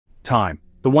time,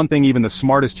 the one thing even the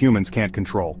smartest humans can't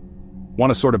control. Want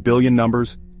to sort a billion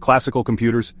numbers? Classical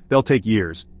computers, they'll take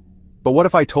years. But what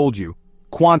if I told you,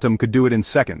 quantum could do it in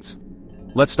seconds?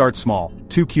 Let's start small.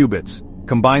 2 qubits.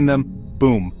 Combine them,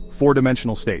 boom,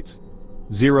 4-dimensional states.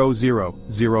 0, 0,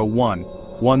 0, 1,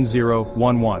 1, 0,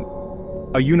 1,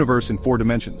 1. A universe in 4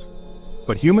 dimensions.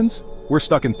 But humans? We're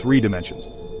stuck in 3 dimensions.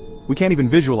 We can't even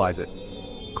visualize it.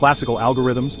 Classical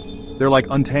algorithms? They're like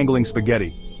untangling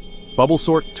spaghetti. Bubble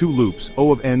sort, 2 loops,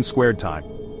 O of n squared time.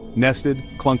 Nested,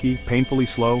 clunky, painfully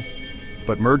slow.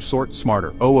 But merge sort,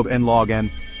 smarter, O of n log n.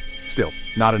 Still,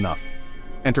 not enough.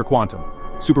 Enter quantum.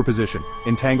 Superposition,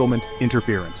 entanglement,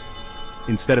 interference.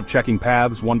 Instead of checking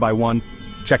paths one by one,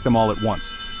 check them all at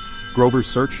once. Grover's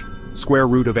search, square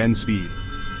root of n speed.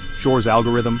 Shor's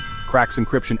algorithm, cracks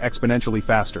encryption exponentially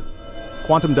faster.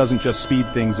 Quantum doesn't just speed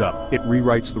things up, it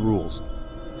rewrites the rules.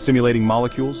 Simulating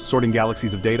molecules, sorting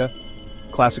galaxies of data.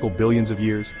 Classical billions of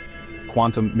years.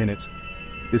 Quantum minutes.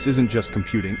 This isn't just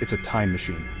computing, it's a time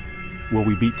machine. Will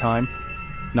we beat time?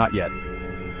 Not yet.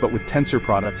 But with tensor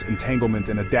products, entanglement,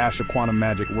 and a dash of quantum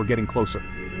magic, we're getting closer.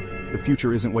 The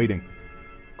future isn't waiting.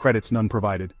 Credits none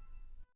provided.